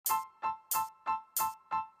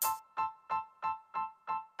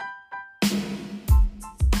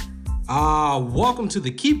Welcome to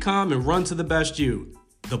the Keep Calm and Run to the Best You,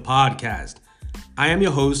 the podcast. I am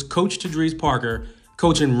your host, Coach Tadrees Parker,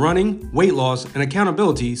 coaching running, weight loss, and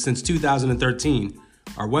accountability since 2013.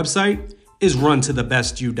 Our website is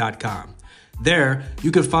runtothebestyou.com. There,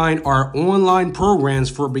 you can find our online programs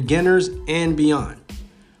for beginners and beyond.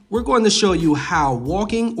 We're going to show you how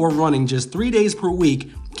walking or running just 3 days per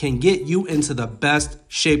week can get you into the best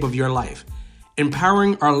shape of your life,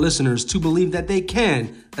 empowering our listeners to believe that they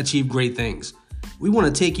can achieve great things. We want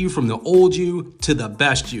to take you from the old you to the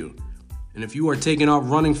best you. And if you are taking up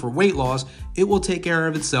running for weight loss, it will take care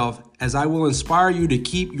of itself, as I will inspire you to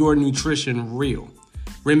keep your nutrition real.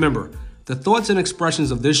 Remember, the thoughts and expressions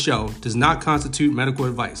of this show does not constitute medical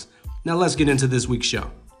advice. Now let's get into this week's show.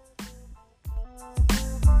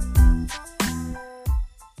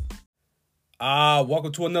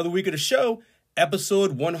 Welcome to another week of the show,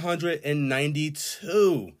 episode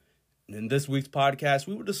 192. In this week's podcast,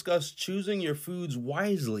 we will discuss choosing your foods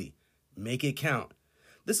wisely. Make it count.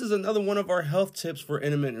 This is another one of our health tips for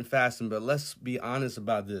intermittent fasting, but let's be honest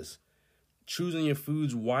about this. Choosing your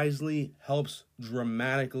foods wisely helps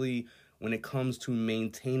dramatically when it comes to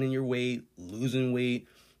maintaining your weight, losing weight,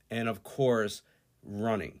 and of course,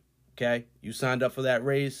 running. Okay? You signed up for that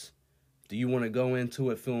race. Do you want to go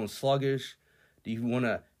into it feeling sluggish? Do you want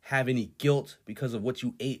to have any guilt because of what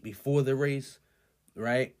you ate before the race?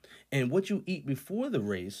 Right? And what you eat before the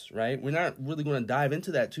race, right? We're not really going to dive into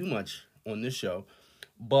that too much on this show,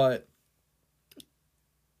 but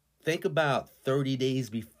think about 30 days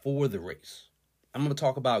before the race. I'm going to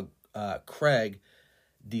talk about Craig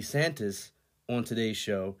DeSantis on today's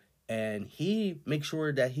show, and he makes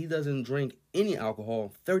sure that he doesn't drink any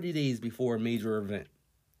alcohol 30 days before a major event.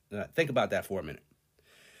 Think about that for a minute.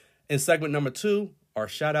 In segment number 2, our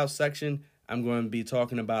shout-out section, I'm going to be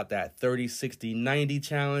talking about that 30, 60, 90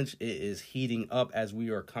 challenge. It is heating up as we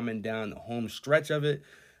are coming down the home stretch of it.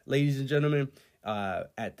 Ladies and gentlemen,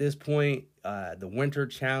 at this point, the winter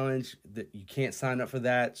challenge, you can't sign up for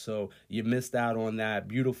that. So you missed out on that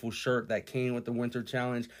beautiful shirt that came with the winter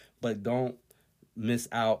challenge. But don't miss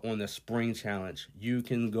out on the spring challenge. You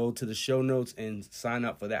can go to the show notes and sign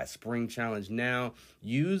up for that spring challenge now.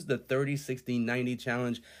 Use the 30, 60, 90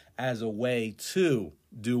 challenge as a way to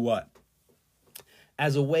do what?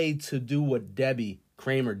 As a way to do what Debbie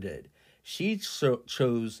Kramer did. She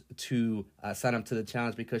chose to sign up to the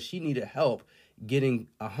challenge because she needed help getting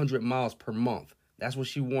 100 miles per month. That's what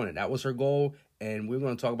she wanted. That was her goal. And we're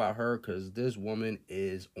going to talk about her because this woman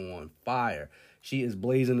is on fire. She is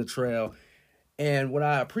blazing the trail. And what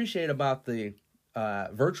I appreciate about the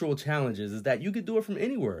virtual challenges is that you could do it from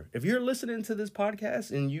anywhere. If you're listening to this podcast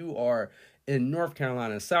and you are in North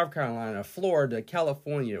Carolina, South Carolina, Florida,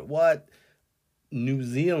 California, New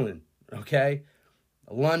Zealand, okay?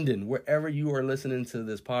 London, wherever you are listening to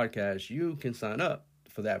this podcast, you can sign up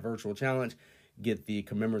for that virtual challenge, get the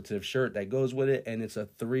commemorative shirt that goes with it, and it's a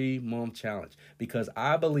 3-month challenge because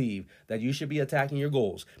I believe that you should be attacking your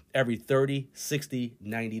goals every 30, 60,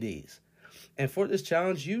 90 days. And for this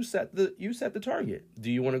challenge, you set the target.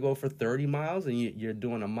 Do you want to go for 30 miles and you're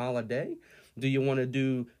doing a mile a day? Do you want to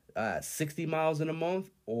do 60 miles in a month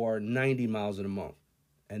or 90 miles in a month?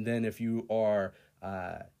 And then if you are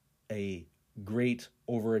a great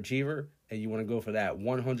overachiever and you want to go for that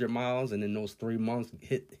 100 miles and in those 3 months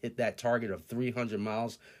hit that target of 300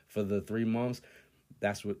 miles for the 3 months,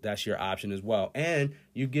 that's your option as well. And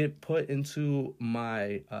you get put into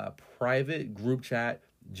my private group chat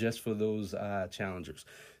just for those challengers.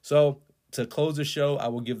 So to close the show, I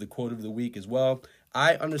will give the quote of the week as well.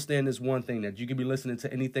 I understand this one thing, that you could be listening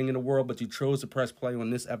to anything in the world, but you chose to press play on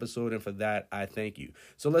this episode, and for that, I thank you.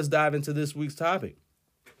 So let's dive into this week's topic.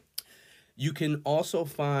 You can also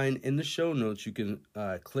find in the show notes, you can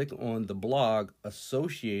click on the blog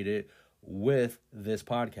associated with this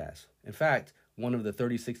podcast. In fact, one of the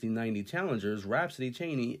 30, 60, 90 challengers, Rhapsody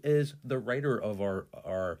Cheney, is the writer of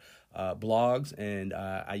our blogs, and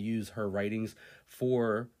I use her writings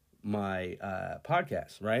for my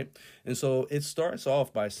podcast, right? And so it starts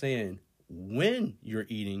off by saying when you're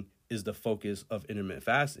eating is the focus of intermittent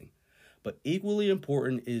fasting, but equally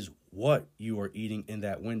important is what you are eating in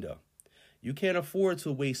that window. You can't afford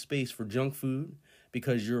to waste space for junk food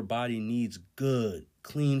because your body needs good,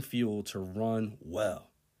 clean fuel to run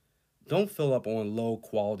well. Don't fill up on low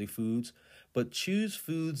quality foods, but choose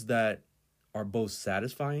foods that are both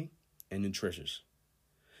satisfying and nutritious.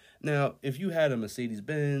 Now, if you had a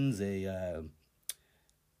Mercedes-Benz, a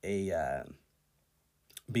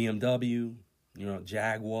BMW,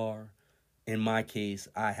 Jaguar, in my case,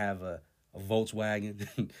 I have a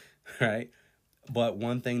Volkswagen, right? But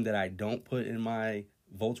one thing that I don't put in my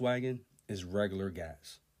Volkswagen is regular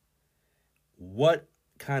gas. what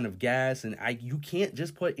kind of gas, and you can't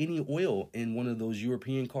just put any oil in one of those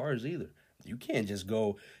European cars either. You can't just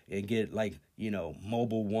go and get like,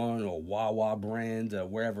 Mobil One or Wawa brand,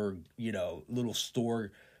 wherever, little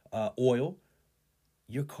store oil.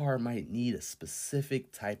 Your car might need a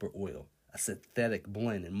specific type of oil, a synthetic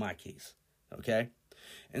blend in my case. Okay?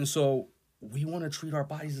 And so we want to treat our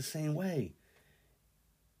bodies the same way.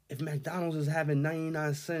 If McDonald's is having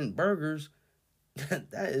 99-cent burgers,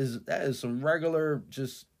 that is some regular,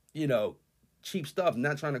 just, cheap stuff. I'm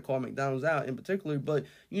not trying to call McDonald's out in particular, but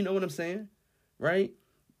you know what I'm saying, right?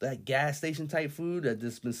 That gas station type food that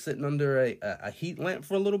just been sitting under a heat lamp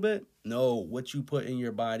for a little bit. No, what you put in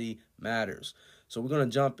your body matters. So we're going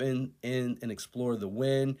to jump in and explore the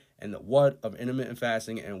when and the what of intermittent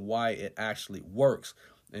fasting and why it actually works.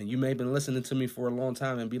 And you may have been listening to me for a long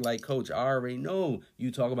time and be like, Coach, I already know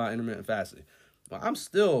you talk about intermittent fasting. Well, I'm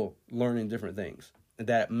still learning different things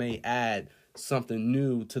that may add something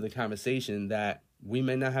new to the conversation that we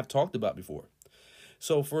may not have talked about before.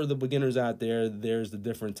 So for the beginners out there, there's the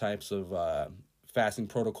different types of fasting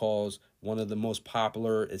protocols. One of the most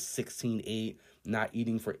popular is 16-8, not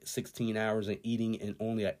eating for 16 hours and eating in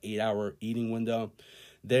only an 8-hour eating window.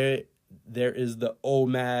 There is the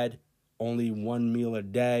OMAD, only one meal a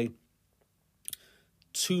day,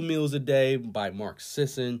 2 meals a day by Mark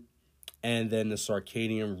Sisson, and then the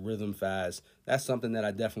circadian rhythm fast. That's something that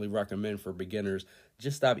I definitely recommend for beginners.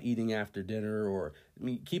 Just stop eating after dinner, or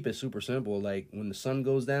keep it super simple. Like when the sun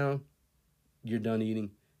goes down, you're done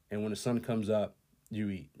eating, and when the sun comes up, you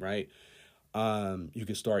eat, right? You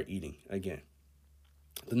can start eating again.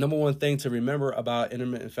 The number one thing to remember about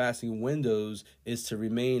intermittent fasting windows is to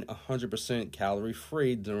remain 100% calorie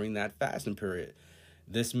free during that fasting period.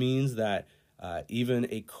 This means that even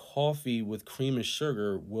a coffee with cream and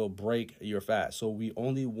sugar will break your fast. So we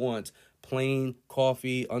only want plain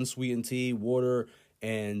coffee, unsweetened tea, water,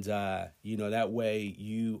 and that way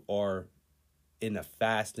you are in a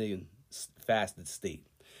fasted state.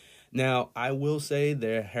 Now, I will say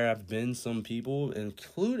there have been some people,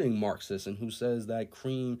 including Mark Sisson, who says that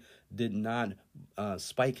cream did not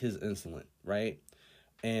spike his insulin, right?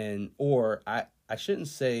 Or I shouldn't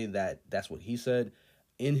say that that's what he said.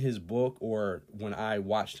 In his book, or when I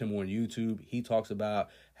watched him on YouTube, he talks about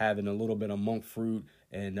having a little bit of monk fruit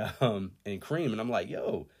and cream. And I'm like,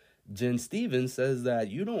 yo, Jen Stevens says that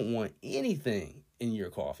you don't want anything in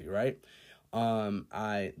your coffee, right?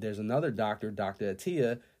 There's another doctor, Dr.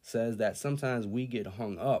 Atia, says that sometimes we get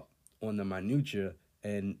hung up on the minutia,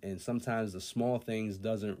 and sometimes the small things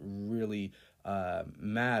doesn't really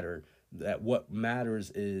matter. That what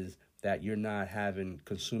matters is that you're not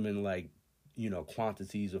consuming like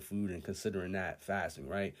quantities of food and considering that fasting,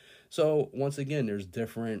 right? So once again, there's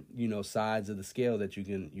different sides of the scale that you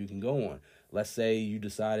can go on. Let's say you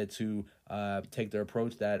decided to take the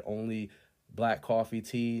approach that only black coffee,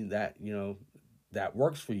 tea, that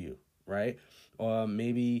works for you, right?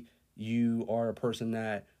 Maybe you are a person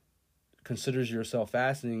that considers yourself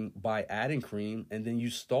fasting by adding cream, and then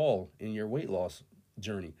you stall in your weight loss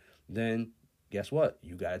journey. Then guess what?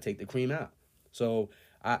 You got to take the cream out. So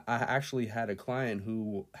I actually had a client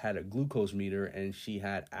who had a glucose meter, and she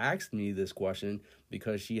had asked me this question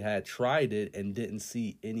because she had tried it and didn't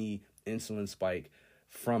see any insulin spike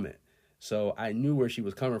from it. So I knew where she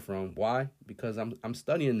was coming from. Why? Because I'm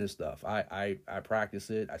studying this stuff. I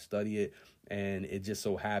practice it, I study it, and it just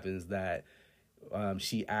so happens that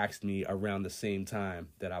she asked me around the same time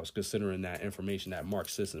that I was considering that information that Mark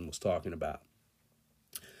Sisson was talking about.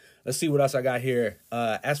 Let's see what else I got here.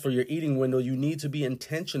 As for your eating window, you need to be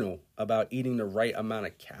intentional about eating the right amount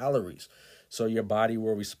of calories, so your body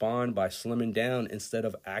will respond by slimming down instead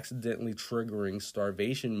of accidentally triggering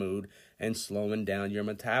starvation mode and slowing down your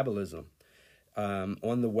metabolism.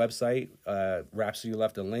 On the website, Rhapsody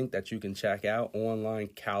left a link that you can check out, online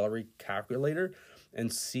calorie calculator,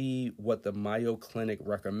 and see what the Mayo Clinic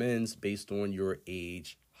recommends based on your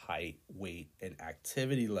age, height, weight, and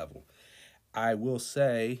activity level. I will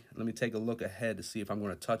say, let me take a look ahead to see if I'm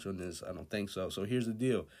going to touch on this. I don't think so. So here's the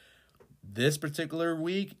deal. This particular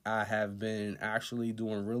week, I have been actually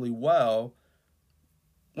doing really well.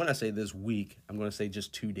 When I say this week, I'm going to say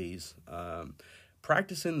just 2 days.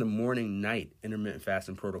 Practicing the morning-night intermittent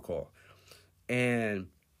fasting protocol. And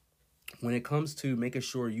when it comes to making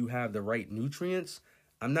sure you have the right nutrients,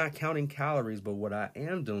 I'm not counting calories, but what I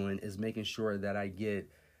am doing is making sure that I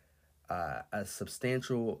get a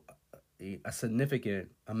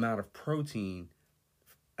significant amount of protein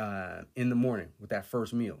in the morning with that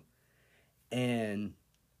first meal. And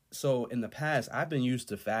so in the past, I've been used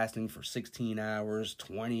to fasting for 16 hours,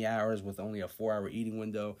 20 hours with only a 4-hour eating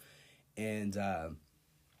window. And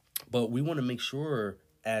But we want to make sure,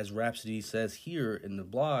 as Rhapsody says here in the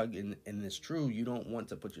blog, and it's true, you don't want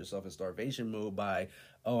to put yourself in starvation mode by,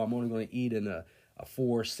 oh, I'm only going to eat in a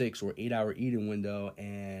 4, 6, or 8 hour eating window,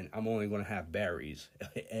 and I'm only going to have berries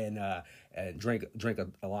and drink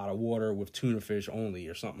a lot of water with tuna fish only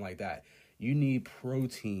or something like that. You need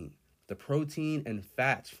protein. The protein and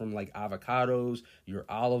fats from like avocados, your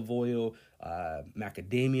olive oil,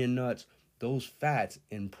 macadamia nuts, those fats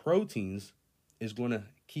and proteins is going to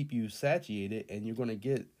keep you satiated, and you're going to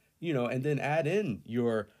get, and then add in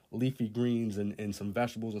your leafy greens and some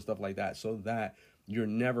vegetables and stuff like that, so that you're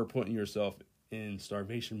never putting yourself in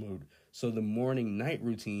starvation mode. So the morning night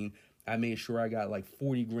routine, I made sure I got like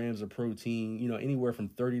 40 grams of protein, anywhere from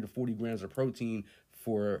 30 to 40 grams of protein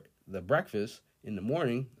for the breakfast in the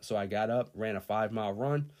morning. So I got up, ran a 5-mile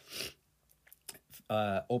run,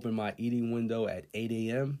 opened my eating window at 8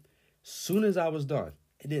 a.m. Soon as I was done,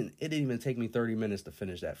 it didn't even take me 30 minutes to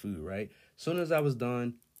finish that food, right? Soon as I was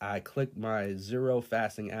done, I clicked my Zero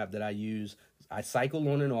fasting app that I use. I cycle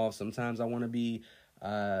on and off. Sometimes I want to be,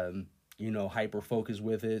 hyper focused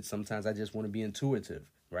with it. Sometimes I just want to be intuitive,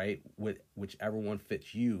 right? With whichever one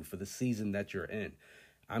fits you for the season that you're in.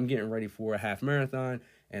 I'm getting ready for a half marathon,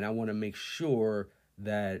 and I want to make sure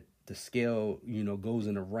that the scale, goes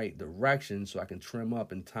in the right direction so I can trim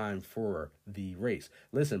up in time for the race.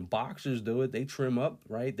 Listen, boxers do it. They trim up,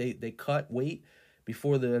 right? They cut weight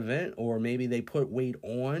before the event, or maybe they put weight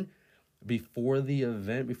on before the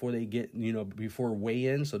event, before they get, before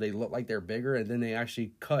weigh-in, so they look like they're bigger, and then they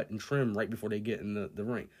actually cut and trim right before they get in the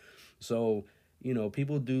ring. So,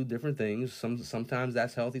 people do different things. Sometimes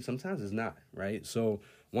that's healthy, sometimes it's not, right? So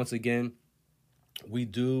once again,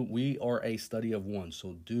 we are a study of one.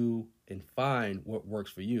 So do and find what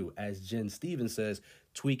works for you. As Jen Stevens says,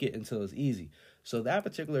 tweak it until it's easy. So that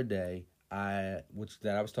particular day, that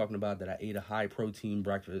I was talking about, that I ate a high protein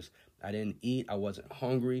breakfast. I didn't eat. I wasn't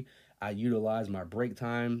hungry. I utilized my break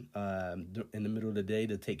time in the middle of the day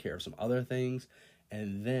to take care of some other things.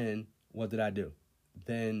 And then what did I do?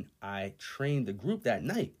 Then I trained the group that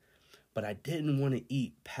night, but I didn't want to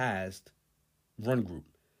eat past run group.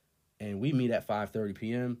 And we meet at 5:30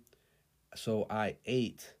 p.m. So I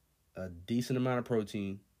ate a decent amount of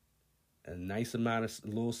protein, a nice amount of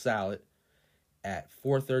little salad at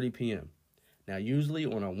 4:30 p.m. Now, usually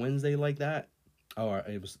on a Wednesday like that, or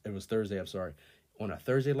it was Thursday, I'm sorry. On a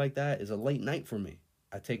Thursday like that is a late night for me.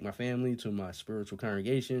 I take my family to my spiritual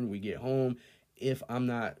congregation. We get home. If I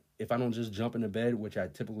don't just jump into bed, which I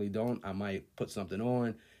typically don't, I might put something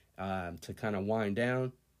on to kind of wind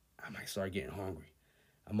down. I might start getting hungry.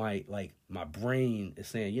 I might, my brain is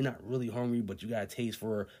saying, you're not really hungry, but you got a taste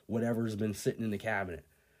for whatever's been sitting in the cabinet.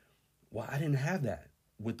 Well, I didn't have that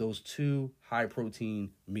with those 2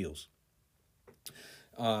 high-protein meals.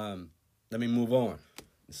 Let me move on.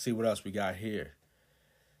 Let's see what else we got here.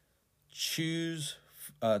 Choose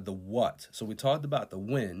the what. So we talked about the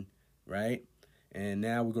when, right? And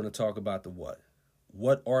now we're going to talk about the what.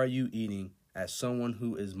 What are you eating? As someone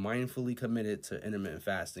who is mindfully committed to intermittent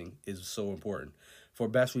fasting is so important. For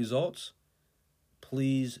best results,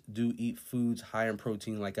 please do eat foods high in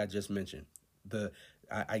protein like I just mentioned.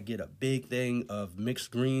 I get a big thing of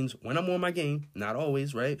mixed greens when I'm on my game, not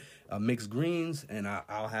always, right? Mixed greens, and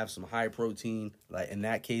I'll have some high protein. Like in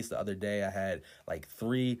that case, the other day I had like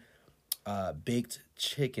 3 baked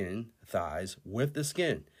chicken thighs with the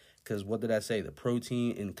skin. Because what did I say? The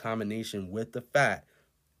protein in combination with the fat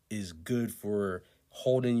is good for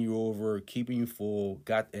holding you over, keeping you full.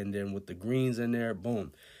 And then with the greens in there,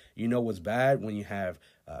 boom. You know what's bad? When you have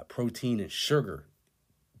protein and sugar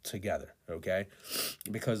together, okay?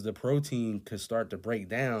 Because the protein could start to break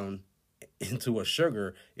down into a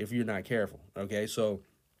sugar if you're not careful, okay? So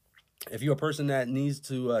if you're a person that needs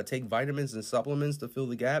to take vitamins and supplements to fill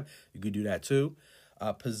the gap, you could do that too.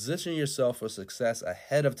 Position yourself for success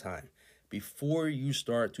ahead of time before you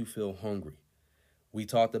start to feel hungry. We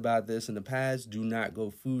talked about this in the past. Do not go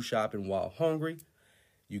food shopping while hungry.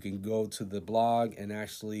 You can go to the blog and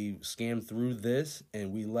actually scan through this,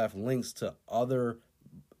 and we left links to other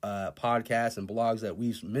podcasts and blogs that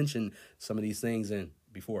we've mentioned some of these things in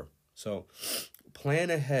before. So plan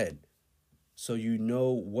ahead so you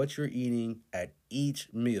know what you're eating at each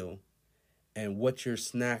meal and what your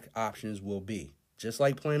snack options will be, just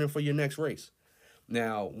like planning for your next race.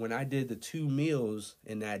 Now, when I did the 2 meals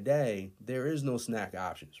in that day, there is no snack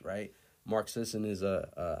options, right? Mark Sisson is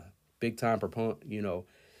a big-time proponent,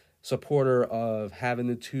 supporter of having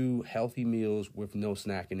the 2 healthy meals with no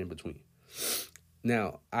snacking in between.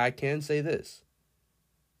 Now, I can say this.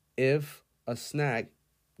 If a snack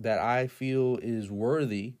that I feel is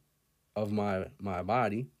worthy of my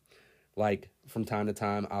body, Like from time to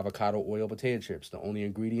time, avocado oil potato chips. The only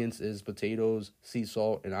ingredients is potatoes, sea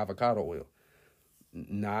salt, and avocado oil.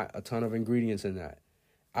 Not a ton of ingredients in that.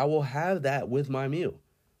 I will have that with my meal.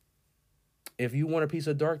 If you want a piece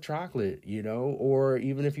of dark chocolate, or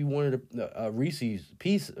even if you wanted a Reese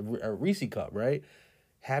cup, right?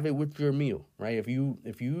 Have it with your meal, right? If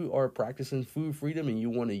you are practicing food freedom and you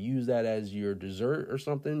want to use that as your dessert or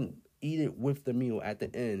something, eat it with the meal at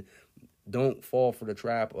the end. Don't fall for the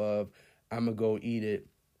trap of I'm gonna go eat it,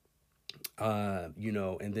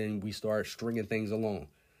 and then we start stringing things along.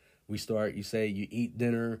 You say you eat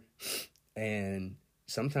dinner, and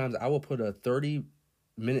sometimes I will put a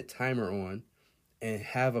 30-minute timer on and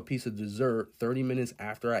have a piece of dessert 30 minutes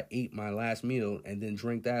after I ate my last meal, and then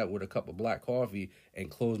drink that with a cup of black coffee and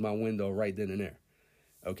close my window right then and there.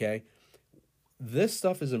 Okay? This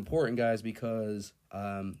stuff is important, guys, because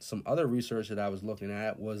some other research that I was looking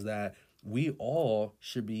at was that we all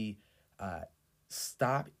should be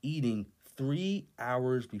stop eating 3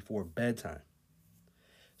 hours before bedtime.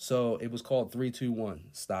 So it was called 3-2-1.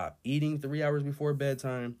 Stop eating 3 hours before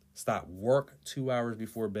bedtime, stop work 2 hours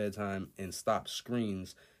before bedtime, and stop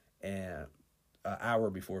screens an hour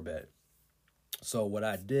before bed. So what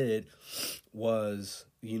I did was,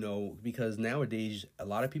 because nowadays a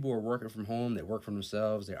lot of people are working from home, they work for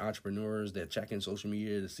themselves, they're entrepreneurs, they're checking social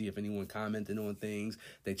media to see if anyone commented on things,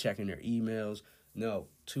 they're checking their emails. No,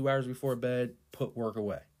 2 hours before bed, put work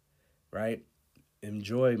away, right?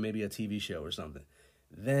 Enjoy maybe a TV show or something.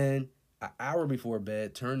 Then an hour before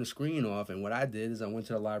bed, turn the screen off, and what I did is I went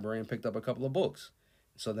to the library and picked up a couple of books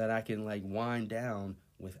so that I can wind down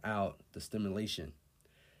without the stimulation.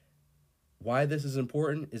 Why this is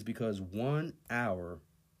important is because 1 hour,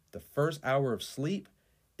 the first hour of sleep,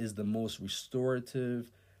 is the most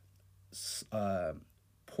restorative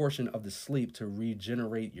portion of the sleep to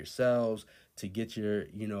regenerate your cells, to get your,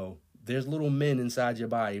 there's little men inside your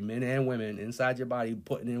body, men and women inside your body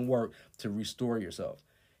putting in work to restore yourself.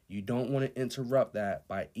 You don't want to interrupt that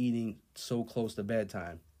by eating so close to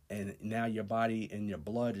bedtime. And now your body and your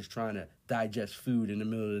blood is trying to digest food in the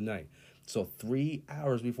middle of the night. So 3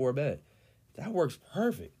 hours before bed, that works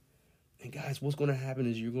perfect. And guys, what's going to happen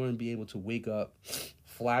is you're going to be able to wake up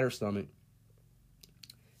flatter stomach,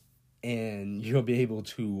 and you'll be able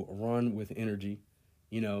to run with energy.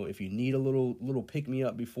 If you need a little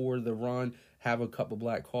pick-me-up before the run, have a cup of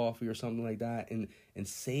black coffee or something like that, and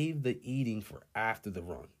save the eating for after the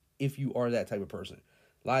run, if you are that type of person.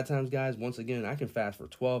 A lot of times, guys, once again, I can fast for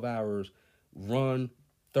 12 hours, run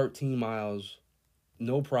 13 miles,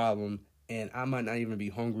 no problem, and I might not even be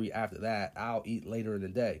hungry after that. I'll eat later in the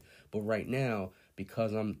day. But right now,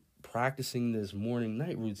 because I'm practicing this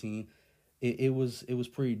morning-night routine, it was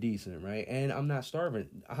pretty decent, right? And I'm not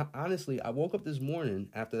starving. Honestly, I woke up this morning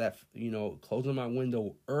after that, closing my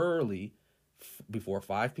window early before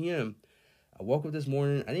 5 p.m. I woke up this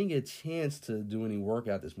morning. I didn't get a chance to do any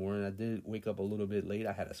workout this morning. I did wake up a little bit late.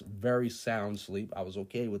 I had a very sound sleep. I was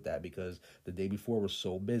okay with that because the day before was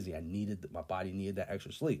so busy. My body needed that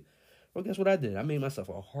extra sleep. Well, guess what I did? I made myself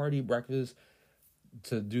a hearty breakfast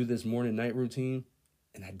to do this morning-night routine,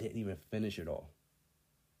 and I didn't even finish it all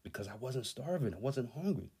because I wasn't starving. I wasn't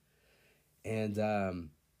hungry. And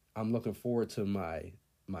I'm looking forward to my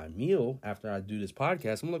meal after I do this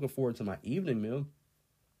podcast. I'm looking forward to my evening meal,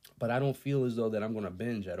 but I don't feel as though that I'm going to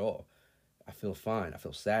binge at all. I feel fine. I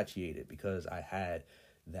feel satiated because I had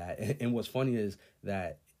that. And what's funny is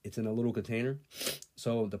that it's in a little container.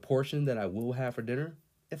 So the portion that I will have for dinner,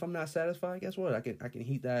 if I'm not satisfied, guess what? I can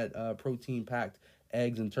heat that protein-packed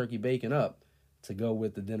eggs and turkey bacon up to go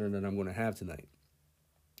with the dinner that I'm going to have tonight.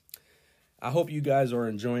 I hope you guys are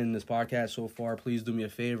enjoying this podcast so far. Please do me a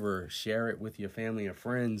favor, share it with your family and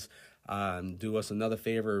friends. Do us another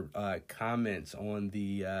favor, comments on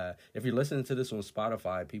the, if you're listening to this on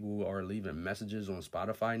Spotify, people are leaving messages on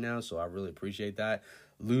Spotify now, so I really appreciate that.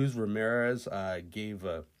 Luz Ramirez gave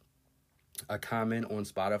a comment on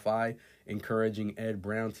Spotify encouraging Ed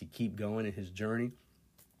Brown to keep going in his journey.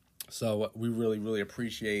 So we really, really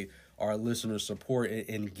appreciate our listeners' support and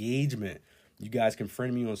engagement. You guys can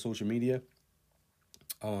friend me on social media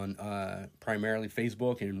on primarily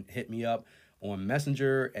Facebook, and hit me up on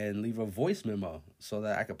Messenger and leave a voice memo so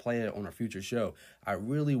that I could play it on a future show. I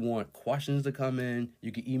really want questions to come in.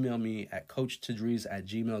 You can email me at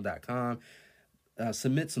coachtadrees@gmail.com.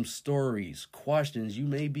 Submit some stories, questions. You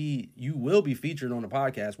will be featured on the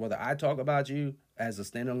podcast, whether I talk about you as a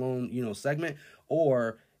standalone, segment,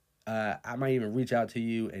 or I might even reach out to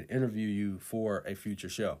you and interview you for a future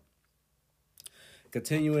show.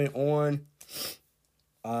 Continuing on,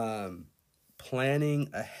 planning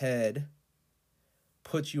ahead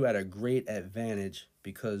puts you at a great advantage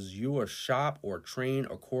because you are shop or train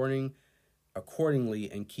accordingly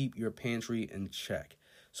and keep your pantry in check.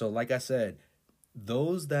 So like I said,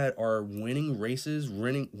 those that are winning races,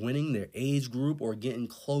 winning their age group or getting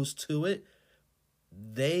close to it,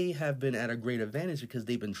 they have been at a great advantage because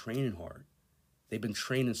they've been training hard. They've been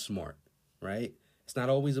training smart, right? It's not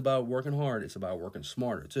always about working hard. It's about working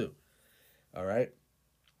smarter too. All right.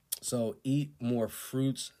 So eat more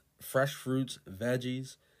fruits, fresh fruits,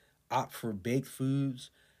 veggies. Opt for baked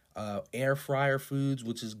foods, air fryer foods,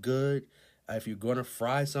 which is good. If you're going to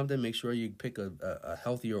fry something, make sure you pick a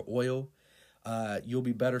healthier oil. You'll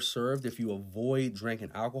be better served if you avoid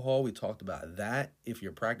drinking alcohol. We talked about that. If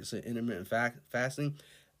you're practicing intermittent fasting,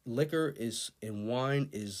 liquor and wine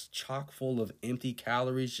is chock full of empty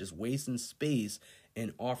calories, just wasting space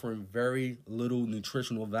and offering very little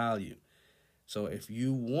nutritional value. So if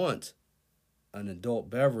you want an adult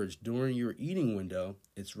beverage during your eating window,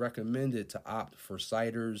 it's recommended to opt for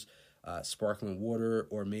ciders, sparkling water,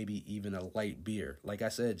 or maybe even a light beer. Like I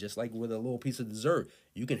said, just like with a little piece of dessert,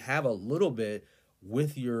 you can have a little bit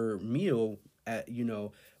with your meal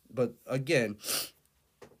but again,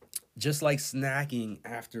 just like snacking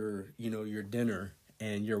after, your dinner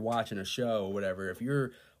and you're watching a show or whatever, if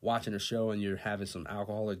you're watching a show and you're having some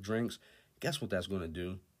alcoholic drinks, guess what that's going to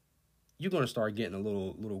do? You're going to start getting a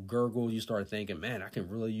little gurgle. You start thinking, man, I can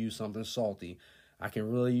really use something salty. I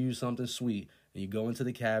can really use something sweet. And you go into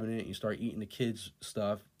the cabinet and you start eating the kids'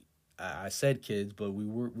 stuff. I said kids, but we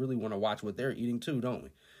really want to watch what they're eating too, don't we?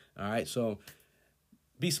 All right, so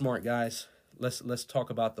be smart, guys. Let's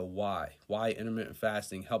talk about the why. Why intermittent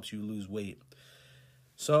fasting helps you lose weight.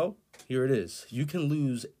 So here it is. You can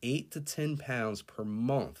lose 8 to 10 pounds per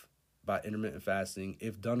month by intermittent fasting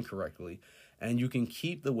if done correctly. And you can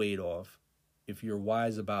keep the weight off if you're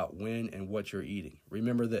wise about when and what you're eating.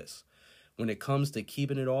 Remember this, when it comes to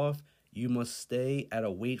keeping it off, you must stay at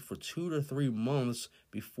a weight for 2 to 3 months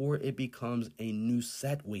before it becomes a new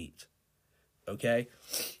set weight. Okay?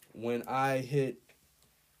 When I hit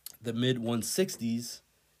the mid 160s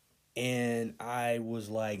and I was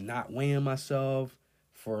like not weighing myself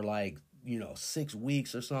for 6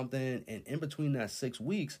 weeks or something, and in between that 6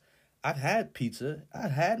 weeks, I've had pizza.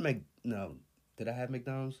 Did I have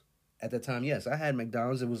McDonald's? At that time, yes, I had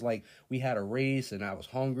McDonald's. It was like we had a race and I was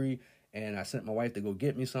hungry and I sent my wife to go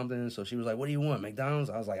get me something. So she was like, "What do you want, McDonald's?"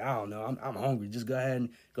 I was like, "I don't know. I'm hungry. Just go ahead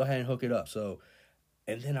and hook it up." So,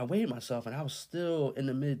 and then I weighed myself and I was still in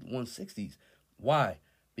the mid 160s. Why?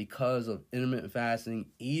 Because of intermittent fasting,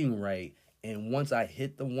 eating right. And once I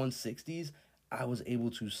hit the 160s, I was able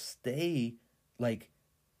to stay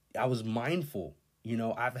I was mindful.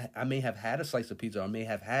 I may have had a slice of pizza. I may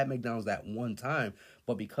have had McDonald's that one time,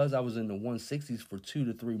 but because I was in the 160s for 2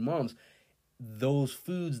 to 3 months, those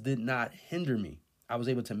foods did not hinder me. I was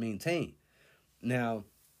able to maintain. Now,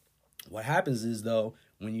 what happens is, though,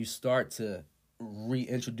 when you start to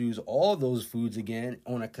reintroduce all those foods again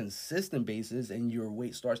on a consistent basis and your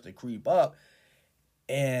weight starts to creep up,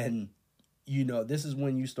 and, this is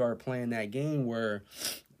when you start playing that game where,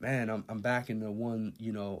 man, I'm back in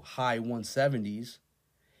the high 170s,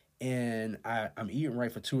 and I'm eating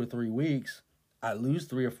right for 2 or 3 weeks. I lose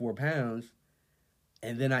 3 or 4 pounds,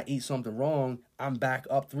 and then I eat something wrong. I'm back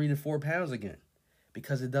up 3 to 4 pounds again,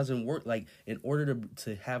 because it doesn't work. Like, in order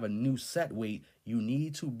to have a new set weight, you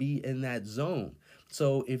need to be in that zone.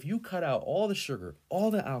 So if you cut out all the sugar,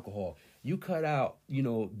 all the alcohol, you cut out,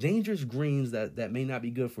 dangerous grains that may not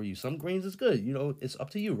be good for you. Some grains is good. It's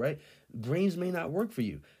up to you, right? Grains may not work for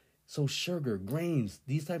you. So sugar, grains,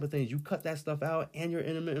 these type of things, you cut that stuff out and you're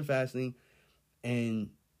intermittent fasting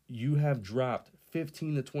and you have dropped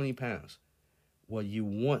 15 to 20 pounds. Well, you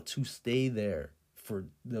want to stay there for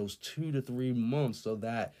those 2 to 3 months so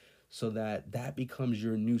that becomes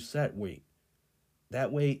your new set weight.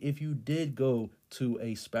 That way, if you did go to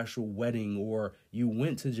a special wedding or you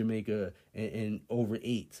went to Jamaica and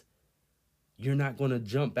overate, you're not going to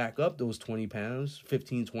jump back up those 20 pounds,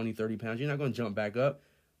 15, 20, 30 pounds. You're not going to jump back up.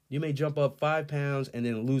 You may jump up 5 pounds and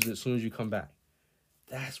then lose it as soon as you come back.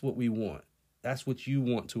 That's what we want. That's what you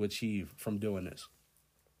want to achieve from doing this.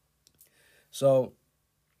 So,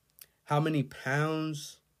 how many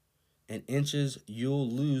pounds and inches you'll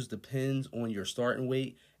lose depends on your starting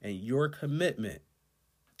weight and your commitment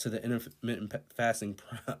to the intermittent fasting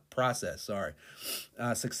process.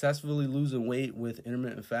 Successfully losing weight with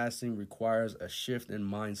intermittent fasting requires a shift in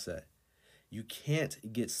mindset. You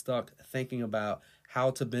can't get stuck thinking about how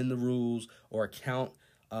to bend the rules or count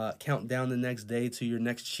down the next day to your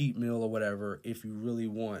next cheat meal or whatever if you really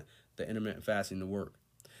want the intermittent fasting to work.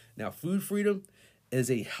 Now, food freedom is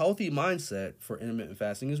a healthy mindset for intermittent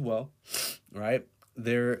fasting as well, right?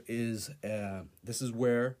 this is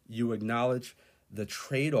where you acknowledge the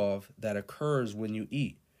trade-off that occurs when you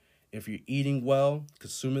eat. If you're eating well,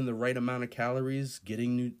 consuming the right amount of calories,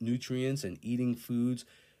 getting nutrients, and eating foods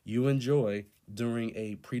you enjoy during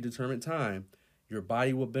a predetermined time, your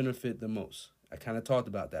body will benefit the most. I kind of talked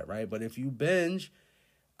about that, right? But if you binge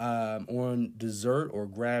on dessert or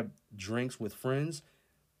grab drinks with friends,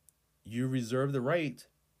 you reserve the right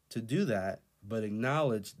to do that, but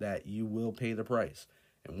acknowledge that you will pay the price.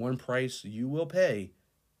 And one price you will pay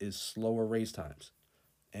is slower race times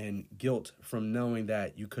and guilt from knowing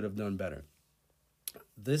that you could have done better.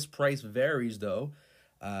 This price varies, though.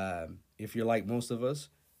 If you're like most of us,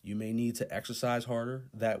 you may need to exercise harder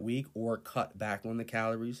that week or cut back on the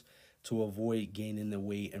calories to avoid gaining the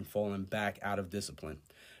weight and falling back out of discipline.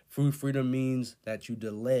 Food freedom means that you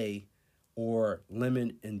delay or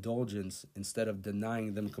limit indulgence instead of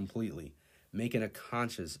denying them completely, making a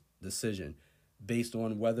conscious decision based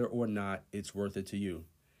on whether or not it's worth it to you.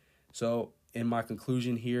 So in my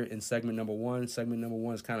conclusion here in segment number one is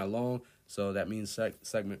kind of long, so that means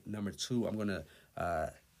segment number two, I'm gonna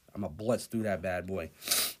blitz through that bad boy.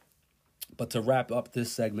 But to wrap up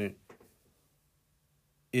this segment,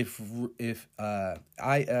 if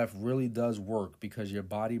IF really does work because your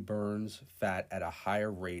body burns fat at a higher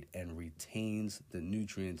rate and retains the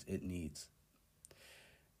nutrients it needs.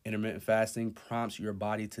 Intermittent fasting prompts your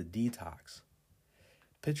body to detox.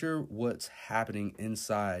 Picture what's happening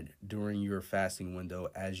inside during your fasting window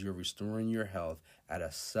as you're restoring your health at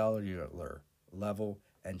a cellular level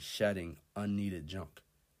and shedding unneeded junk.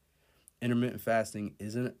 Intermittent fasting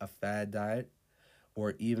isn't a fad diet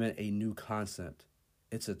or even a new concept.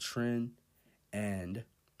 It's a trend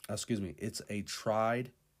it's a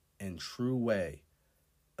tried and true way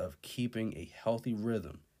of keeping a healthy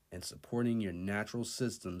rhythm and supporting your natural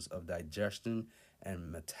systems of digestion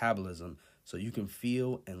and metabolism so you can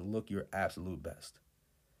feel and look your absolute best.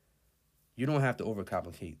 You don't have to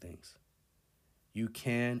overcomplicate things. You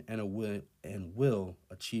can and will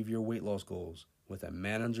achieve your weight loss goals with a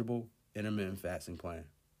manageable intermittent fasting plan.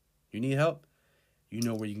 You need help? You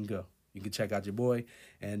know where you can go. You can check out your boy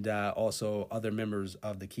and also other members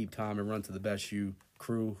of the Keep Calm and Run to the Best You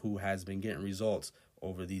crew who has been getting results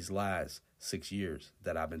over these last 6 years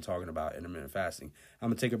that I've been talking about intermittent fasting. I'm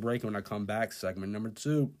going to take a break. When I come back, segment number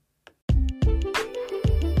 2.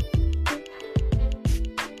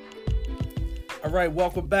 All right,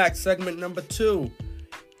 welcome back. Segment number 2.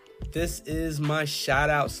 This is my shout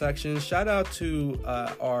out section. Shout out to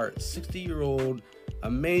our 60-year-old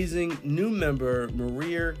amazing new member,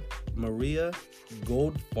 Maria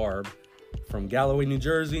Goldfarb from Galloway, New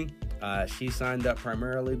Jersey. She signed up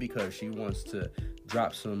primarily because she wants to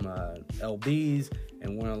drop some LBs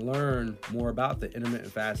and want to learn more about the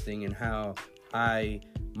intermittent fasting and how my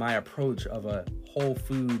approach of a whole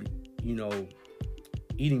food,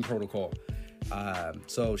 eating protocol.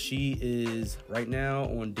 So she is right now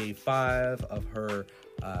on day 5 of her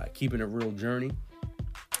Keeping It Real journey.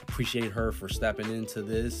 Appreciate her for stepping into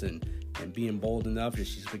this and being bold enough that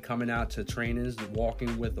she's been coming out to trainings,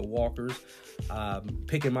 walking with the walkers,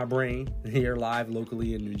 picking my brain here live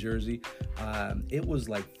locally in New Jersey. It was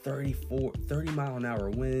like 30 mile an hour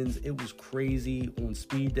winds. It was crazy on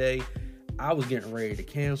speed day. I was getting ready to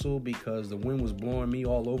cancel because the wind was blowing me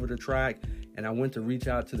all over the track, and I went to reach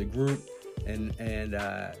out to the group and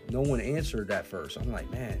no one answered at first. I'm like,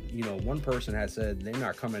 man, one person had said they're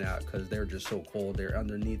not coming out because they're just so cold. They're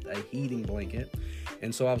underneath a heating blanket.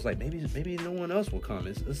 And so I was like, maybe no one else will come.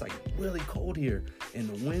 It's like really cold here, and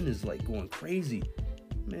the wind is like going crazy.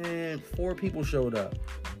 Man, 4 people showed up.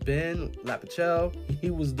 Ben Lapachelle, he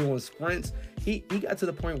was doing sprints. He got to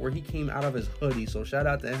the point where he came out of his hoodie. So shout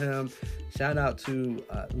out to him. Shout out to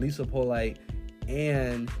Lisa Polite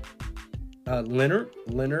and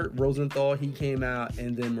Leonard Rosenthal. He came out,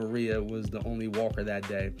 and then Maria was the only walker that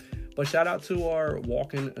day. But shout out to our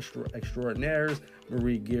walking extraordinaires,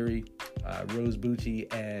 Marie Geary, Rose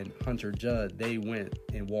Bucci, and Hunter Judd. They went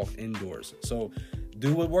and walked indoors. So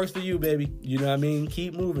do what works for you, baby. You know what I mean?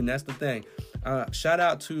 Keep moving. That's the thing. Shout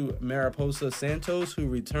out to Mariposa Santos, who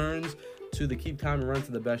returns to the Keep Calm and Run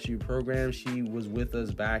to the Best You program. She was with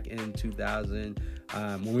us back in 2000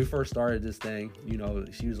 when we first started this thing.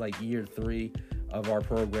 She was like year 3 of our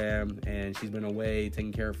program, and she's been away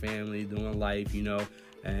taking care of family, doing life,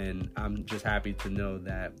 and I'm just happy to know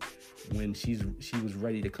that when she was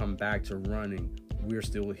ready to come back to running, we're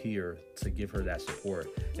still here to give her that support.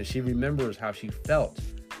 And she remembers how she felt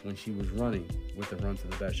when she was running with the Run to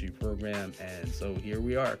the Best You program. And so here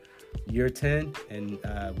we are, year 10, and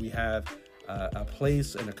we have a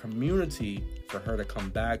place and a community for her to come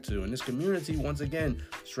back to. And this community, once again,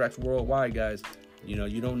 stretched worldwide, guys. You know,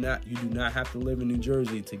 you do not have to live in New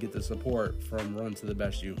Jersey to get the support from Run to the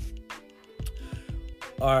Best You.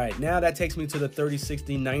 All right, now that takes me to the 30,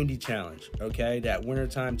 60, 90 challenge, okay? That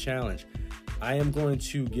wintertime challenge. I am going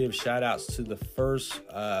to give shout outs to the first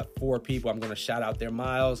 4 people. I'm going to shout out their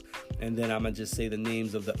miles, and then I'm going to just say the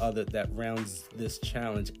names of the other that rounds this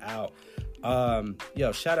challenge out.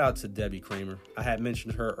 Shout out to Debbie Kramer. I had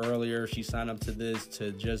mentioned her earlier. She signed up to this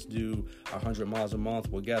to just do 100 miles a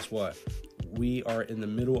month. Well, guess what? We are in the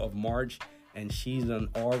middle of March, and she's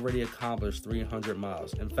already accomplished 300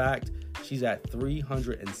 miles. In fact, she's at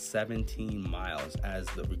 317 miles as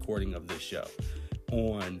the recording of this show.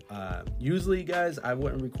 Usually, guys, I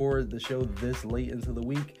wouldn't record the show this late into the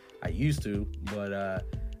week. I used to, but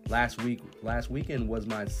last weekend was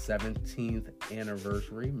my 17th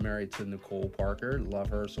anniversary, married to Nicole Parker. Love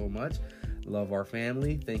her so much. Love our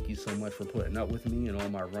family. Thank you so much for putting up with me and all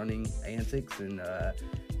my running antics and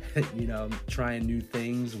trying new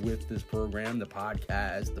things with this program, the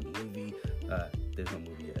podcast, the movie. There's no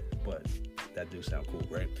movie yet, but that do sound cool,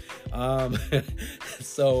 right?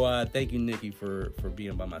 So thank you, Nikki, for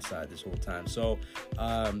being by my side this whole time. So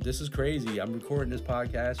this is crazy. I'm recording this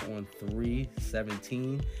podcast on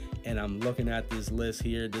 3/17, and I'm looking at this list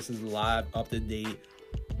here. This is live, up to date.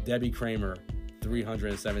 Debbie Kramer,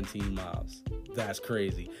 317 miles. That's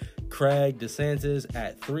crazy. Craig DeSantis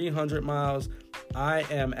at 300 miles. I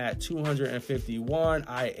am at 251.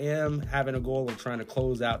 I am having a goal of trying to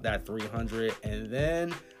close out that 300. And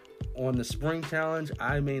then on the spring challenge,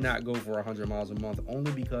 I may not go for 100 miles a month,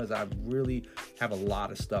 only because I really have a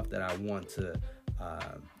lot of stuff that I want to,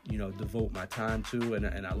 devote my time to.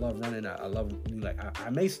 And I love running. I love, I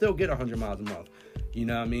may still get 100 miles a month. You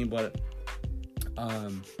know what I mean? But,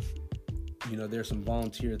 there's some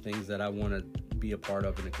volunteer things that I want to be a part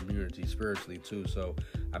of in the community spiritually too. So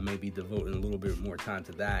I may be devoting a little bit more time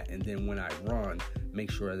to that. And then when I run, make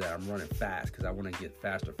sure that I'm running fast, because I want to get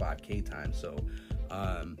faster 5K time. So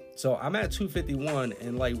I'm at 251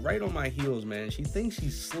 and right on my heels, man. She thinks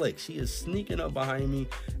she's slick. She is sneaking up behind me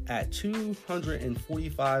at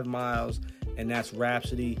 245 miles. And that's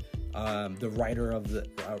Rhapsody, the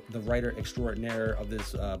writer extraordinaire of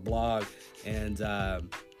this blog. And,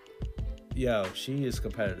 she is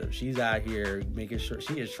competitive. She's out here making sure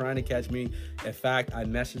she is trying to catch me. In fact, I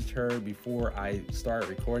messaged her before I started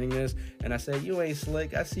recording this, and I said, "You ain't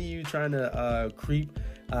slick. I see you trying to creep,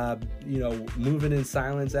 moving in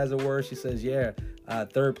silence, as it were." She says, "Yeah,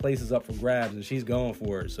 third place is up for grabs," and she's going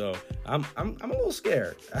for it. So I'm a little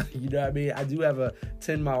scared. You know what I mean? I do have a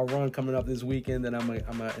 10-mile run coming up this weekend that I'm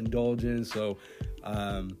gonna indulge in. So,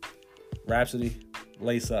 Rhapsody,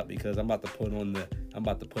 lace up, because I'm about to put on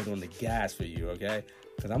the gas for you, okay?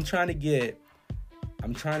 Because I'm trying to get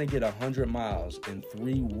 100 miles in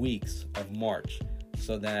 3 weeks of March,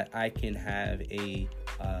 so that I can have a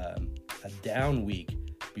down week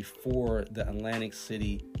before the Atlantic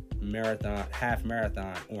City half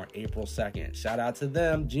marathon on April 2nd. Shout out to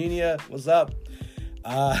them, Genia. What's up?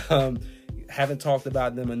 Haven't talked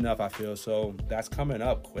about them enough, I feel. So that's coming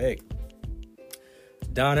up quick.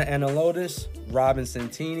 Donna Analotis, Robin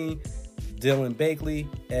Santini, Dylan Bakley,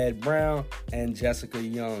 Ed Brown, and Jessica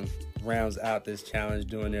Young rounds out this challenge,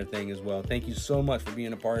 doing their thing as well. Thank you so much for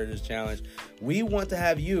being a part of this challenge. We want to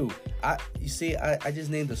have you. I just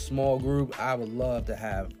named a small group. I would love to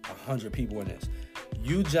have 100 people in this.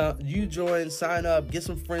 You join, sign up, get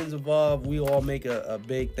some friends involved. We all make a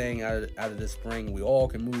big thing out of this spring. We all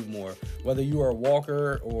can move more. Whether you are a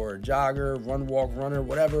walker or a jogger, run, walk, runner,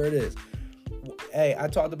 whatever it is. Hey, I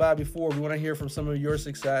talked about it before. We want to hear from some of your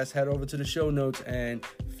success. Head over to the show notes and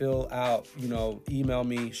fill out, email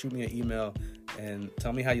me, shoot me an email, and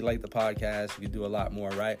tell me how you like the podcast. You can do a lot more,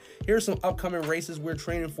 right? Here's some upcoming races we're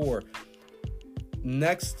training for.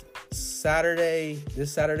 Next Saturday,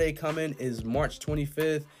 this Saturday coming, is March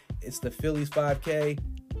 25th. It's the Phillies 5K.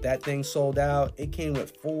 That thing sold out. It came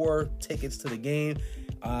with 4 tickets to the game.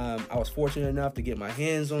 I was fortunate enough to get my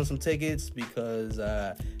hands on some tickets because,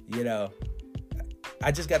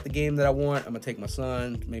 I just got the game that I want. I'm going to take my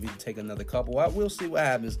son, maybe take another couple. We'll see what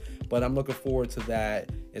happens, but I'm looking forward to that.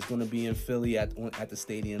 It's going to be in Philly at the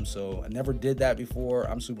stadium, so I never did that before.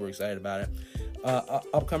 I'm super excited about it.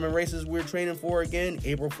 Upcoming races we're training for, again,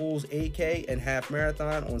 April Fool's 8K and half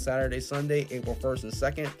marathon on Saturday, Sunday, April 1st and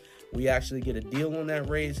 2nd. We actually get a deal on that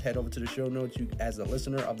race. Head over to the show notes. You, as a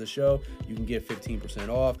listener of the show, you can get 15%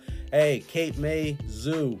 off. Hey, Cape May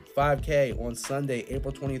Zoo 5K on Sunday,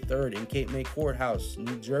 April 23rd in Cape May Courthouse,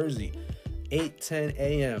 New Jersey, 8:10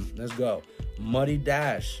 a.m. Let's go. Muddy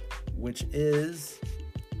Dash, which is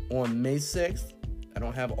on May 6th. I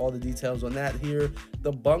don't have all the details on that here.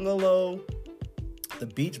 The Bungalow the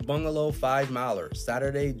Beach Bungalow 5 Miler,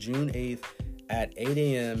 Saturday, June 8th at 8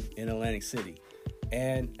 a.m. in Atlantic City.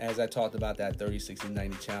 And as I talked about that 30, 60,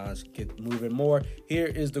 90 challenge, get moving more, here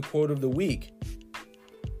is the quote of the week.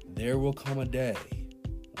 There will come a day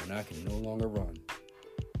when I can no longer run.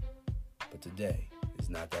 But today is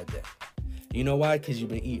not that day. You know why? Because you've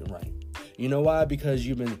been eating right. You know why? Because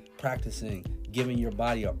you've been practicing giving your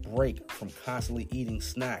body a break from constantly eating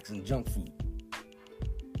snacks and junk food.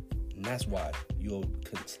 And that's why you'll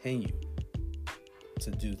continue to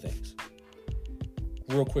do things.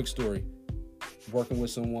 Real quick story. Working with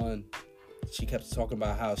someone, she kept talking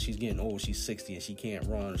about how she's getting old. She's 60 and she can't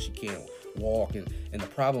run, she can't walk. And the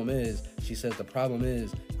problem is, she says, the problem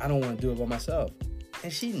is I don't want to do it by myself.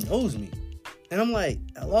 And she knows me. And I'm like,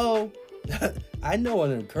 hello? I know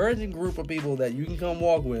an encouraging group of people that you can come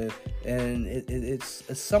walk with, and it's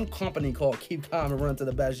some company called Keep Calm and Run to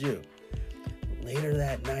the Best You. Later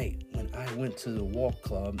that night, when I went to the walk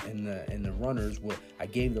club and the runners, I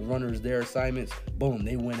gave the runners their assignments. Boom,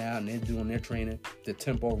 they went out and they're doing their training, the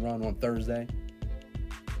tempo run on Thursday.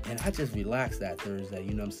 And I just relaxed that Thursday,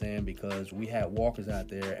 you know what I'm saying? Because we had walkers out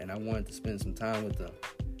there and I wanted to spend some time with them.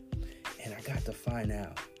 And I got to find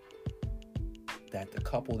out that the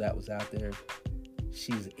couple that was out there,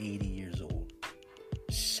 she's 80 years old.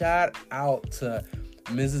 Shout out to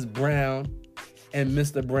Mrs. Brown and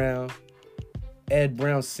Mr. Brown. Ed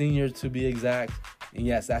Brown Sr. to be exact. And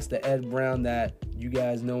yes, that's the Ed Brown that you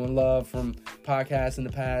guys know and love from podcasts in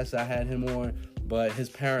the past. I had him on, but his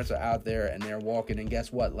parents are out there and they're walking. And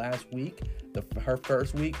guess what? Last week, her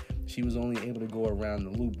first week, she was only able to go around the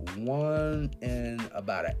loop 1 and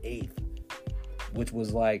about an eighth, which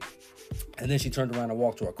was like, and then she turned around and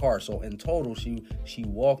walked to her car. So in total, she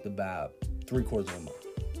walked about 3/4 of a mile.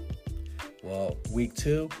 Well, week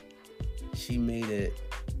 2, she made it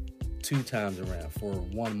 2 times around for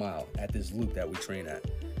 1 mile at this loop that we train at.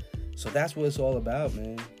 So that's what it's all about,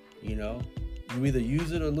 man. You know, you either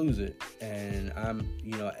use it or lose it. And I'm,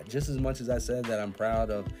 just as much as I said that I'm proud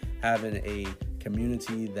of having a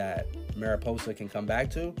community that Mariposa can come back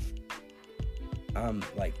to, I'm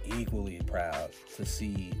like equally proud to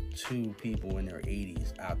see 2 people in their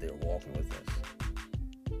 80s out there walking with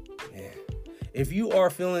us. Man. If you are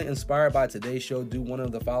feeling inspired by today's show, do one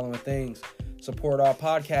of the following things. Support our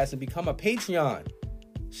podcast and become a Patreon.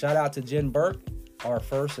 Shout out to Jen Burke, our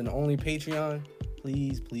first and only Patreon.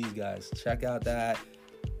 Please, guys, check out that.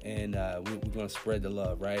 And we're going to spread the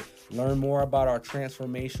love, right? Learn more about our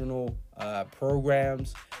transformational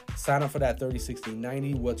programs. Sign up for that 30, 60,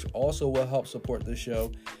 90, which also will help support the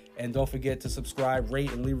show. And don't forget to subscribe,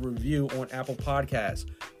 rate, and leave a review on Apple Podcasts.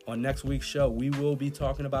 On next week's show, we will be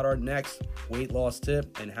talking about our next weight loss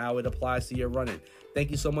tip and how it applies to your running. Thank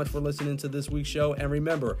you so much for listening to this week's show. And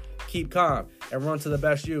remember, keep calm and run to the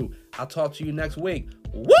best you. I'll talk to you next week.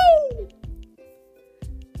 Woo!